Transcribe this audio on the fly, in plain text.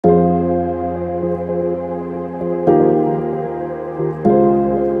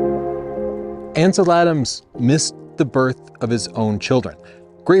Ansel Adams missed the birth of his own children.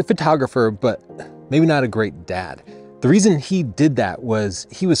 Great photographer, but maybe not a great dad. The reason he did that was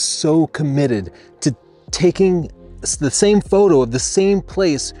he was so committed to taking the same photo of the same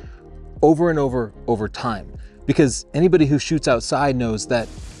place over and over time. Because anybody who shoots outside knows that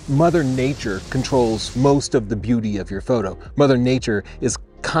Mother Nature controls most of the beauty of your photo. Mother Nature is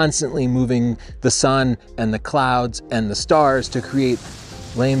constantly moving the sun and the clouds and the stars to create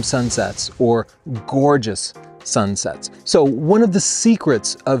lame sunsets or gorgeous sunsets. So one of the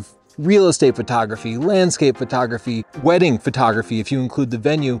secrets of real estate photography, landscape photography, wedding photography, if you include the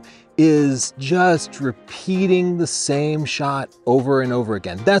venue, is just repeating the same shot over and over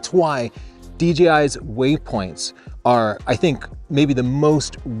again. That's why DJI's Waypoints are, I think, maybe the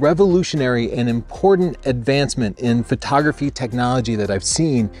most revolutionary and important advancement in photography technology that I've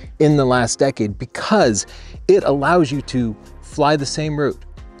seen in the last decade, because it allows you to fly the same route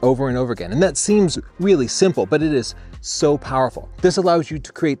over and over again. And that seems really simple, but it is so powerful. This allows you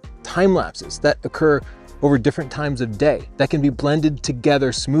to create time lapses that occur over different times of day that can be blended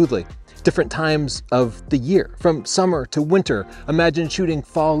together smoothly. Different times of the year, from summer to winter. Imagine shooting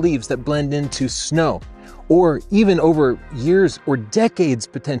fall leaves that blend into snow, or even over years or decades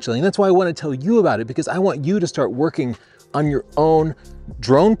potentially. And that's why I want to tell you about it, because I want you to start working on your own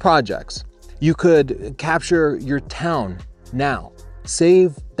drone projects. You could capture your town now,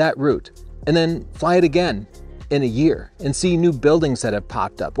 save that route, and then fly it again in a year and see new buildings that have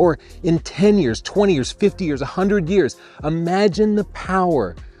popped up. Or in 10 years, 20 years, 50 years, 100 years. Imagine the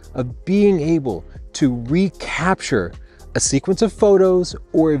power of being able to recapture a sequence of photos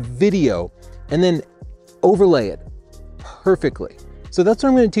or a video and then overlay it perfectly. So that's what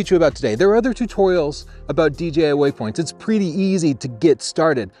I'm going to teach you about today. There are other tutorials about DJI Waypoints. It's pretty easy to get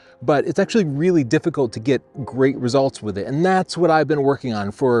started, but it's actually really difficult to get great results with it. And that's what I've been working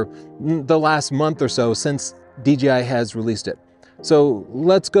on for the last month or so since DJI has released it. So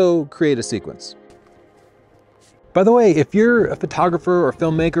let's go create a sequence. By the way, if you're a photographer or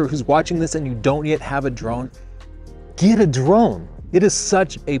filmmaker who's watching this and you don't yet have a drone, get a drone. It is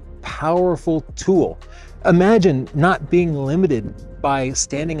such a powerful tool. Imagine not being limited by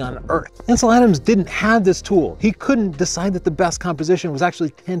standing on Earth. Ansel Adams didn't have this tool. He couldn't decide that the best composition was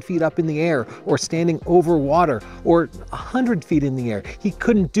actually 10 feet up in the air or standing over water or 100 feet in the air. He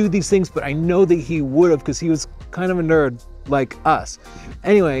couldn't do these things, but I know that he would have, because he was kind of a nerd like us.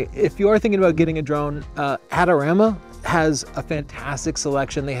 Anyway, if you are thinking about getting a drone, Adorama has a fantastic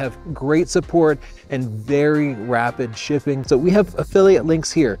selection. They have great support and very rapid shipping. So we have affiliate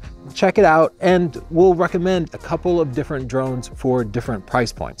links here. Check it out, and we'll recommend a couple of different drones for different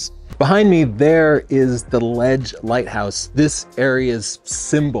price points. Behind me there is the Ledge Lighthouse, this area's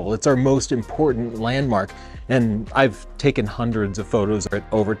symbol. It's our most important landmark. And I've taken hundreds of photos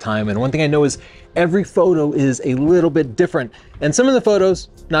over time. And one thing I know is every photo is a little bit different. And some of the photos,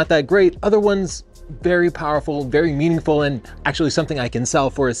 not that great. Other ones, very powerful, very meaningful, and actually something I can sell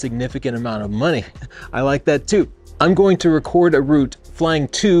for a significant amount of money. I like that too. I'm going to record a route flying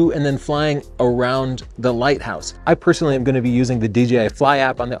to and then flying around the lighthouse. I personally am going to be using the DJI Fly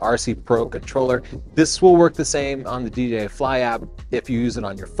app on the RC Pro controller. This will work the same on the DJI Fly app if you use it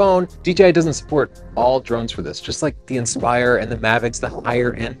on your phone. DJI doesn't support all drones for this, just like the Inspire and the Mavics, the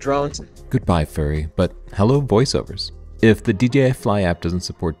higher end drones. Goodbye, furry, but hello, voiceovers. If the DJI Fly app doesn't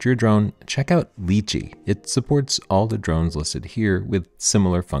support your drone, check out Lichi. It supports all the drones listed here with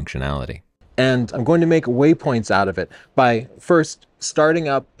similar functionality. And I'm going to make waypoints out of it by first starting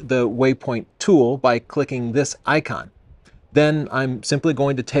up the waypoint tool by clicking this icon. Then I'm simply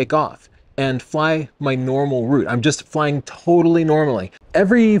going to take off and fly my normal route. I'm just flying totally normally.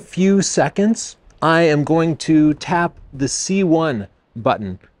 Every few seconds, I am going to tap the C1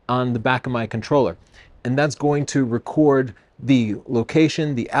 button on the back of my controller. And that's going to record the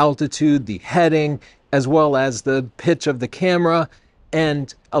location, the altitude, the heading, as well as the pitch of the camera,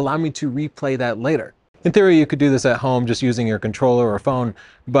 and allow me to replay that later. In theory, you could do this at home just using your controller or phone,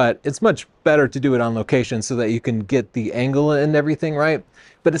 but it's much better to do it on location so that you can get the angle and everything right.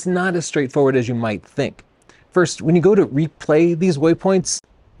 But it's not as straightforward as you might think. First, when you go to replay these waypoints,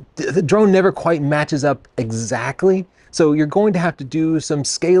 the drone never quite matches up exactly. So you're going to have to do some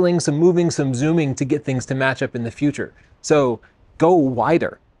scaling, some moving, some zooming to get things to match up in the future. So go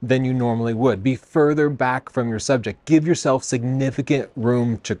wider than you normally would. Be further back from your subject. Give yourself significant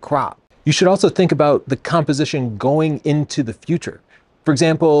room to crop. You should also think about the composition going into the future. For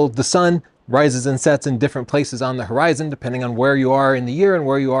example, the sun rises and sets in different places on the horizon, depending on where you are in the year and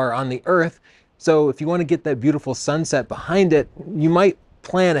where you are on the Earth. So if you want to get that beautiful sunset behind it, you might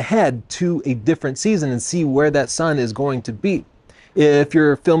plan ahead to a different season and see where that sun is going to be. If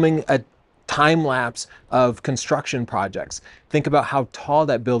you're filming a time lapse of construction projects. Think about how tall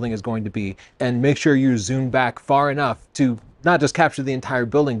that building is going to be and make sure you zoom back far enough to not just capture the entire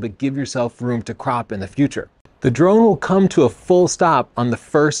building, but give yourself room to crop in the future. The drone will come to a full stop on the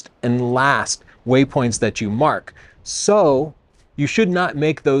first and last waypoints that you mark. So you should not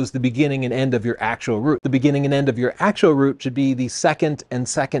make those the beginning and end of your actual route. The beginning and end of your actual route should be the second and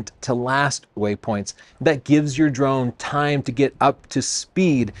second to last waypoints. That gives your drone time to get up to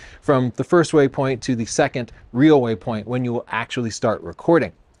speed from the first waypoint to the second real waypoint when you will actually start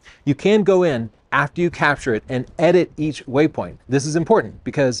recording. You can go in after you capture it and edit each waypoint. This is important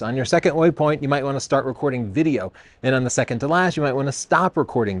because on your second waypoint, you might want to start recording video. And on the second to last, you might want to stop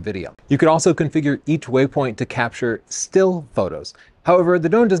recording video. You could also configure each waypoint to capture still photos. However, the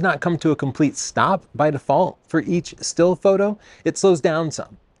drone does not come to a complete stop by default for each still photo. It slows down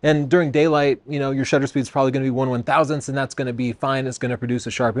some. And during daylight, your shutter speed is probably going to be 1/1000th, and that's going to be fine. It's going to produce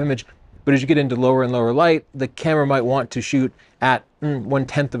a sharp image. But as you get into lower and lower light, the camera might want to shoot at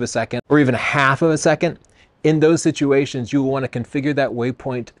 1/10 of a second or even 1/2 of a second. In those situations, you will want to configure that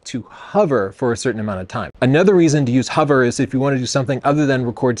waypoint to hover for a certain amount of time. Another reason to use hover is if you want to do something other than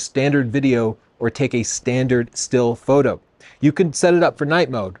record standard video or take a standard still photo. You can set it up for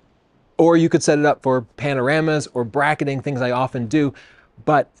night mode, or you could set it up for panoramas or bracketing, things I often do,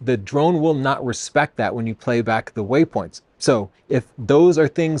 but the drone will not respect that when you play back the waypoints. So if those are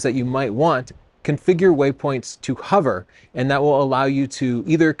things that you might want, configure waypoints to hover, and that will allow you to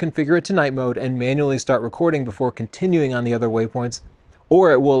either configure it to night mode and manually start recording before continuing on the other waypoints,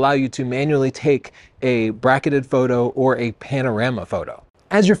 or it will allow you to manually take a bracketed photo or a panorama photo.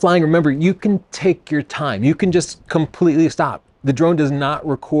 As you're flying, remember, you can take your time. You can just completely stop. The drone does not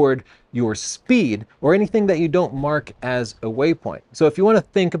record your speed or anything that you don't mark as a waypoint. So if you want to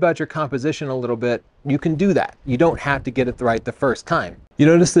think about your composition a little bit, you can do that. You don't have to get it right the first time. You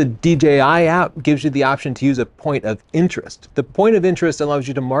notice the DJI app gives you the option to use a point of interest. The point of interest allows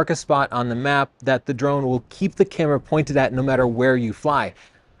you to mark a spot on the map that the drone will keep the camera pointed at no matter where you fly.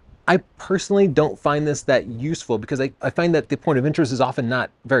 I personally don't find this that useful because I find that the point of interest is often not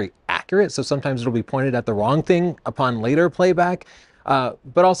very accurate. So sometimes it'll be pointed at the wrong thing upon later playback. But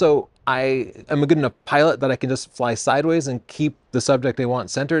also I am a good enough pilot that I can just fly sideways and keep the subject I want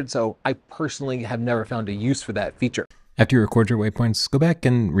centered. So I personally have never found a use for that feature. After you record your waypoints, go back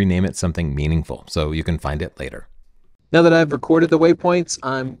and rename it something meaningful so you can find it later. Now that I've recorded the waypoints,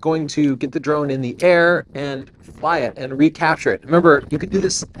 I'm going to get the drone in the air and fly it and recapture it. Remember, you can do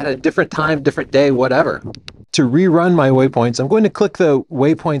this at a different time, different day, whatever. To rerun my waypoints, I'm going to click the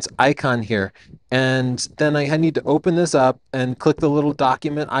waypoints icon here, and then I need to open this up and click the little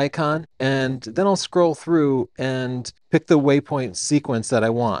document icon, and then I'll scroll through and pick the waypoint sequence that I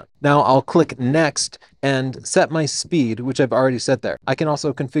want. Now I'll click next and set my speed, which I've already set there. I can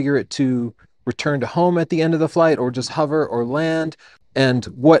also configure it to return to home at the end of the flight, or just hover or land, and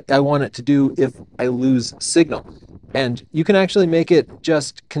what I want it to do if I lose signal. And you can actually make it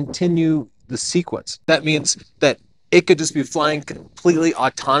just continue the sequence. That means that it could just be flying completely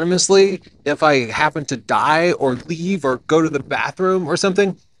autonomously. If I happen to die or leave or go to the bathroom or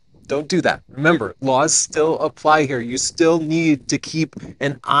something, don't do that. Remember, laws still apply here. You still need to keep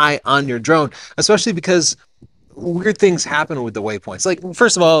an eye on your drone, especially because weird things happen with the waypoints. Like,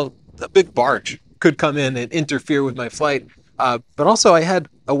 first of all, a big barge could come in and interfere with my flight. But also I had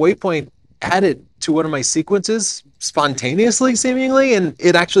a waypoint added to one of my sequences spontaneously, seemingly, and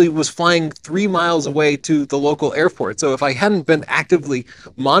it actually was flying 3 miles away to the local airport. So if I hadn't been actively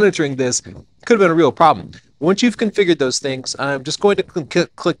monitoring this, it could have been a real problem. Once you've configured those things, I'm just going to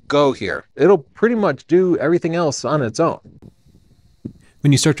click go here. It'll pretty much do everything else on its own.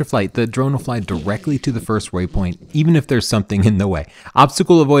 When you start your flight, the drone will fly directly to the first waypoint, even if there's something in the way.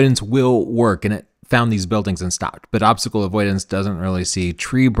 Obstacle avoidance will work, and it found these buildings and stopped, but obstacle avoidance doesn't really see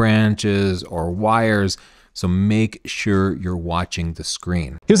tree branches or wires, so make sure you're watching the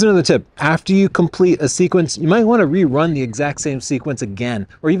screen. Here's another tip. After you complete a sequence, you might want to rerun the exact same sequence again,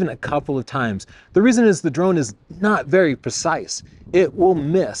 or even a couple of times. The reason is the drone is not very precise. It will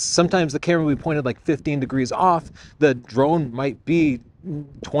miss. Sometimes the camera will be pointed like 15 degrees off. The drone might be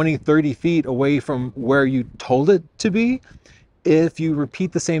 20, 30 feet away from where you told it to be. If you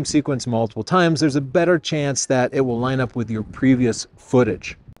repeat the same sequence multiple times, there's a better chance that it will line up with your previous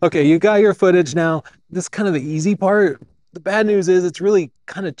footage. Okay, you got your footage now. This is kind of the easy part. The bad news is it's really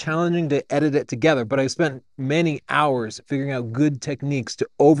kind of challenging to edit it together, but I spent many hours figuring out good techniques to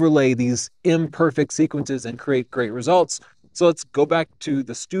overlay these imperfect sequences and create great results. So let's go back to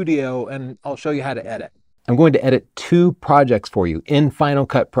the studio and I'll show you how to edit. I'm going to edit 2 projects for you in Final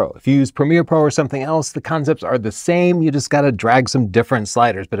Cut Pro. If you use Premiere Pro or something else, the concepts are the same. You just got to drag some different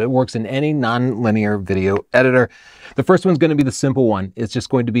sliders, but it works in any non-linear video editor. The first one's going to be the simple one. It's just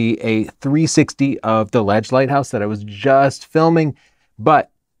going to be a 360 of the ledge lighthouse that I was just filming,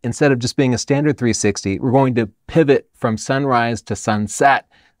 but instead of just being a standard 360, we're going to pivot from sunrise to sunset.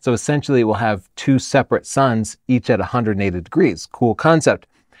 So essentially we'll have 2 separate suns, each at 180 degrees. Cool concept.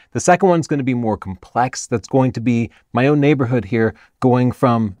 The second one's going to be more complex. That's going to be my own neighborhood here, going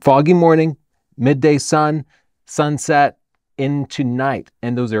from foggy morning, midday sun, sunset, into night.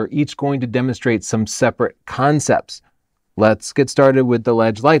 And those are each going to demonstrate some separate concepts. Let's get started with the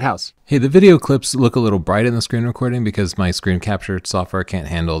ledge lighthouse. Hey, the video clips look a little bright in the screen recording because my screen capture software can't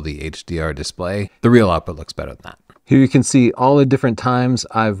handle the HDR display. The real output looks better than that. Here you can see all the different times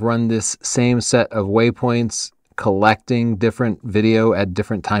I've run this same set of waypoints, collecting different video at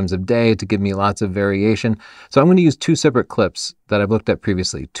different times of day to give me lots of variation. So I'm going to use 2 separate clips that I've looked at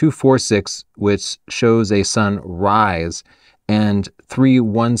previously. 246, which shows a sun rise, and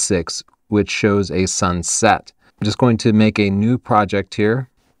 316, which shows a sunset. I'm just going to make a new project here.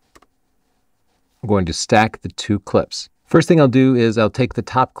 I'm going to stack the 2 clips. First thing I'll do is I'll take the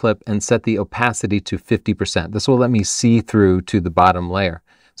top clip and set the opacity to 50%. This will let me see through to the bottom layer.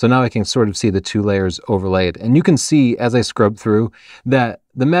 So now I can sort of see the 2 layers overlaid. And you can see as I scrub through that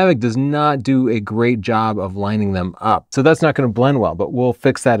the Mavic does not do a great job of lining them up. So that's not going to blend well, but we'll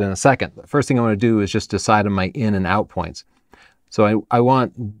fix that in a second. The first thing I want to do is just decide on my in and out points. So I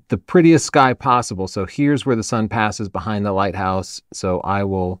want the prettiest sky possible. So here's where the sun passes behind the lighthouse. So I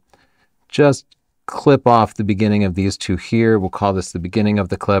will just clip off the beginning of these 2 here. We'll call this the beginning of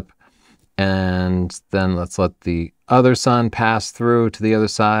the clip. And then let's let the other sun pass through to the other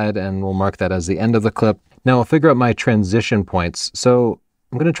side, and we'll mark that as the end of the clip. Now I'll figure out my transition points. So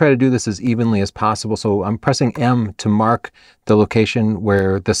I'm going to try to do this as evenly as possible. So I'm pressing M to mark the location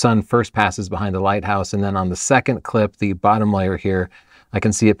where the sun first passes behind the lighthouse. And then on the second clip, the bottom layer here, I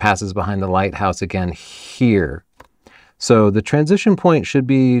can see it passes behind the lighthouse again here. So the transition point should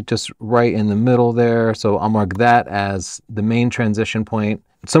be just right in the middle there. So I'll mark that as the main transition point.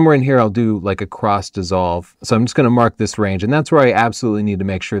 Somewhere in here, I'll do like a cross dissolve. So I'm just going to mark this range, and that's where I absolutely need to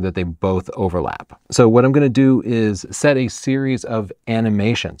make sure that they both overlap. So what I'm going to do is set a series of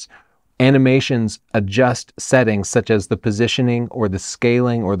animations. Animations adjust settings such as the positioning or the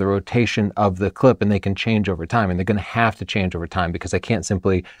scaling or the rotation of the clip, and they can change over time, and they're going to have to change over time because I can't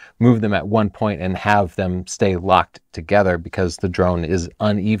simply move them at one point and have them stay locked together because the drone is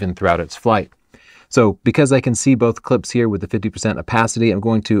uneven throughout its flight. So because I can see both clips here with the 50% opacity, I'm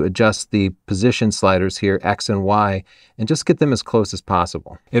going to adjust the position sliders here, X and Y, and just get them as close as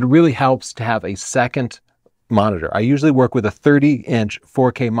possible. It really helps to have a second monitor. I usually work with a 30-inch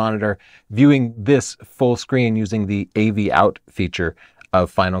 4K monitor, viewing this full screen using the AV Out feature of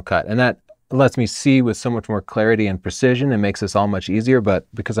Final Cut. And that lets me see with so much more clarity and precision and makes this all much easier. But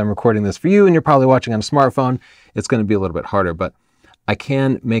because I'm recording this for you and you're probably watching on a smartphone, it's going to be a little bit harder. But I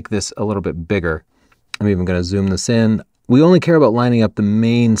can make this a little bit bigger. I'm even going to zoom this in. We only care about lining up the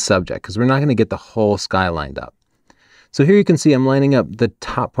main subject because we're not going to get the whole sky lined up. So here you can see I'm lining up the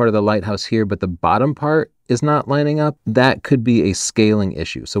top part of the lighthouse here, but the bottom part is not lining up. That could be a scaling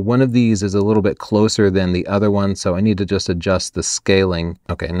issue. So one of these is a little bit closer than the other one, so I need to just adjust the scaling.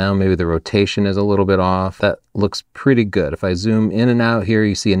 Okay, now maybe the rotation is a little bit off. That looks pretty good. If I zoom in and out here,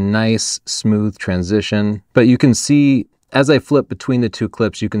 you see a nice smooth transition, but you can see as I flip between the 2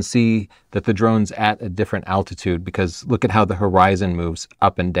 clips, you can see that the drone's at a different altitude because look at how the horizon moves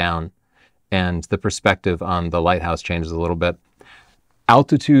up and down and the perspective on the lighthouse changes a little bit.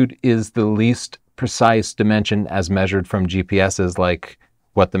 Altitude is the least precise dimension as measured from GPSs like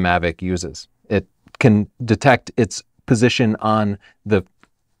what the Mavic uses. It can detect its position on the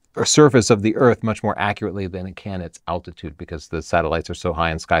surface of the Earth much more accurately than it can its altitude because the satellites are so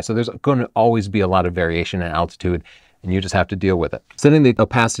high in sky. So there's going to always be a lot of variation in altitude, and you just have to deal with it. Setting the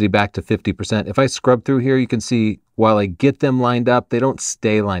opacity back to 50%, if I scrub through here, you can see while I get them lined up, they don't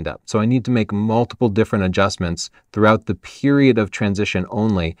stay lined up. So I need to make multiple different adjustments throughout the period of transition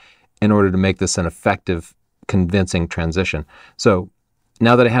only in order to make this an effective, convincing transition. So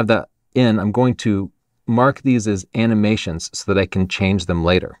now that I have that in, I'm going to mark these as animations so that I can change them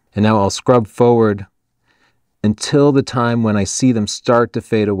later. And now I'll scrub forward until the time when I see them start to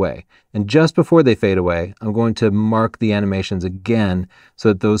fade away. And just before they fade away, I'm going to mark the animations again so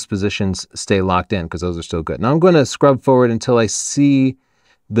that those positions stay locked in because those are still good. Now I'm going to scrub forward until I see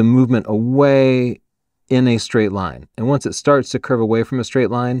the movement away in a straight line. And once it starts to curve away from a straight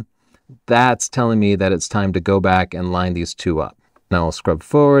line, that's telling me that it's time to go back and line these 2 up. Now I'll scrub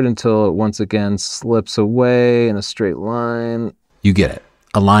forward until it once again slips away in a straight line. You get it.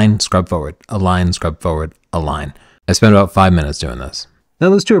 Align, scrub forward, align, scrub forward, align. I spent about 5 minutes doing this. Now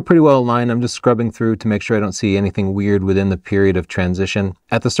those two are pretty well aligned. I'm just scrubbing through to make sure I don't see anything weird within the period of transition.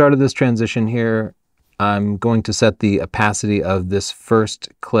 At the start of this transition here, I'm going to set the opacity of this first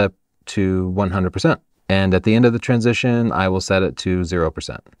clip to 100%. And at the end of the transition, I will set it to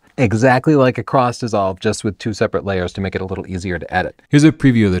 0%. Exactly like a cross dissolve, just with two separate layers to make it a little easier to edit. Here's a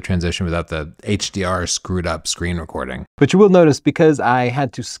preview of the transition without the HDR screwed up screen recording. But you will notice because I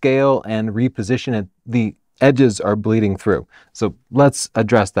had to scale and reposition it, the edges are bleeding through. So let's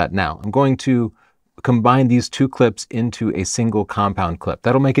address that now. I'm going to combine these two clips into a single compound clip.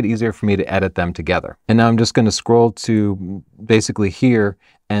 That'll make it easier for me to edit them together. And now I'm just going to scroll to basically here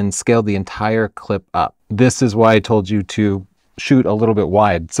and scale the entire clip up. This is why I told you to shoot a little bit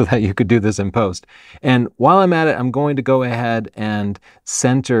wide so that you could do this in post. And while I'm at it, I'm going to go ahead and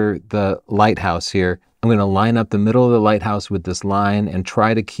center the lighthouse here. I'm going to line up the middle of the lighthouse with this line and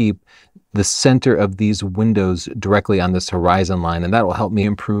try to keep the center of these windows directly on this horizon line. And that will help me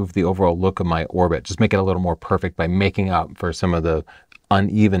improve the overall look of my orbit. Just make it a little more perfect by making up for some of the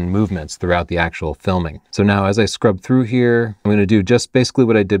uneven movements throughout the actual filming. So now as I scrub through here, I'm going to do just basically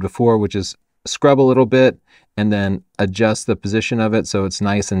what I did before, which is scrub a little bit and then adjust the position of it so it's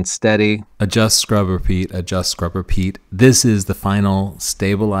nice and steady. Adjust, scrub, repeat, adjust, scrub, repeat. This is the final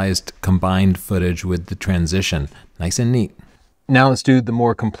stabilized combined footage with the transition. Nice and neat. Now let's do the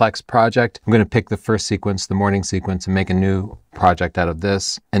more complex project. I'm going to pick the first sequence, the morning sequence, and make a new project out of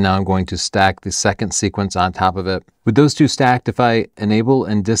this. And now I'm going to stack the second sequence on top of it. With those two stacked, if I enable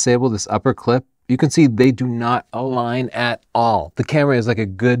and disable this upper clip, you can see they do not align at all. The camera is like a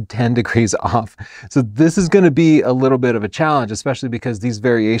good 10 degrees off. So this is going to be a little bit of a challenge, especially because these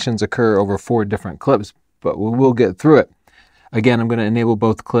variations occur over 4 different clips, but we will get through it. Again, I'm going to enable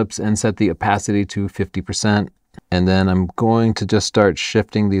both clips and set the opacity to 50%. And then I'm going to just start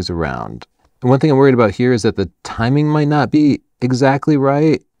shifting these around. And one thing I'm worried about here is that the timing might not be exactly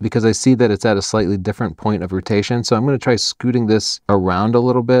right because I see that it's at a slightly different point of rotation. So I'm going to try scooting this around a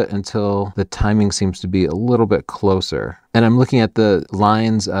little bit until the timing seems to be a little bit closer. And I'm looking at the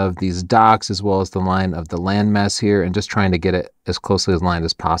lines of these docks as well as the line of the landmass here and just trying to get it as closely aligned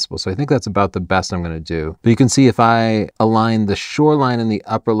as possible. So I think that's about the best I'm going to do. But you can see if I align the shoreline in the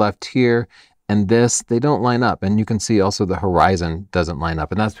upper left here and this, they don't line up. And you can see also the horizon doesn't line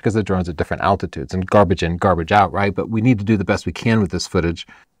up. And that's because the drone's at different altitudes and garbage in, garbage out, right? But we need to do the best we can with this footage.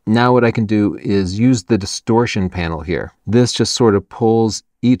 Now what I can do is use the distortion panel here. This just sort of pulls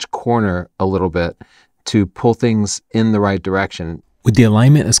each corner a little bit to pull things in the right direction. With the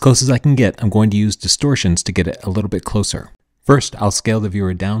alignment as close as I can get, I'm going to use distortions to get it a little bit closer. First, I'll scale the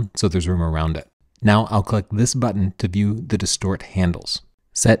viewer down so there's room around it. Now I'll click this button to view the distort handles.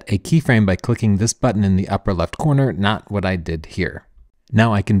 Set a keyframe by clicking this button in the upper left corner, not what I did here.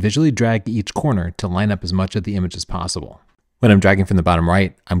 Now I can visually drag each corner to line up as much of the image as possible. When I'm dragging from the bottom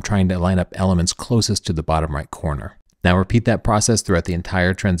right, I'm trying to line up elements closest to the bottom right corner. Now repeat that process throughout the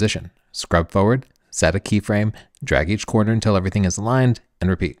entire transition. Scrub forward, set a keyframe, drag each corner until everything is aligned, and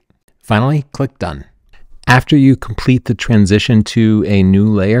repeat. Finally, click Done. After you complete the transition to a new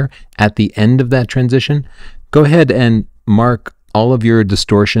layer, at the end of that transition, go ahead and mark all of your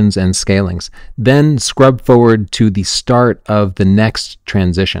distortions and scalings. Then scrub forward to the start of the next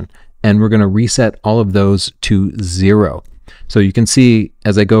transition. And we're going to reset all of those to 0. So you can see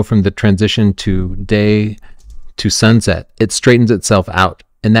as I go from the transition to day to sunset, it straightens itself out.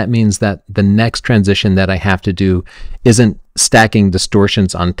 And that means that the next transition that I have to do isn't stacking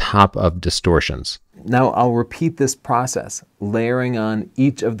distortions on top of distortions. Now I'll repeat this process, layering on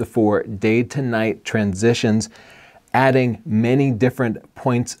each of the 4 day to night transitions, adding many different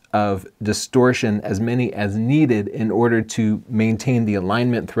points of distortion, as many as needed in order to maintain the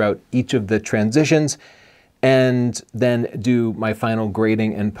alignment throughout each of the transitions, and then do my final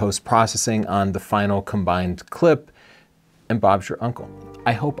grading and post-processing on the final combined clip, and Bob's your uncle.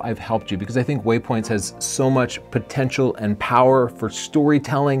 I hope I've helped you because I think Waypoints has so much potential and power for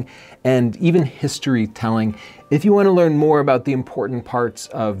storytelling and even history telling. If you want to learn more about the important parts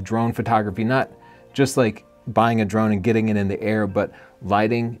of drone photography, not just like buying a drone and getting it in the air, but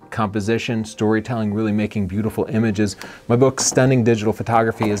lighting, composition, storytelling, really making beautiful images. My book, Stunning Digital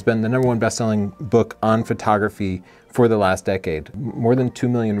Photography, has been the #1 best-selling book on photography for the last decade. More than 2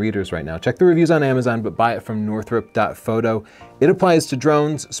 million readers right now. Check the reviews on Amazon, but buy it from Northrup.photo. It applies to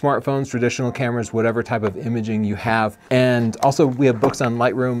drones, smartphones, traditional cameras, whatever type of imaging you have. And also we have books on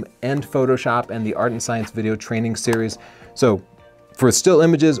Lightroom and Photoshop and the Art and Science video training series. So For still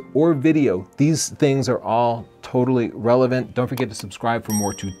images or video, these things are all totally relevant. Don't forget to subscribe for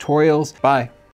more tutorials. Bye.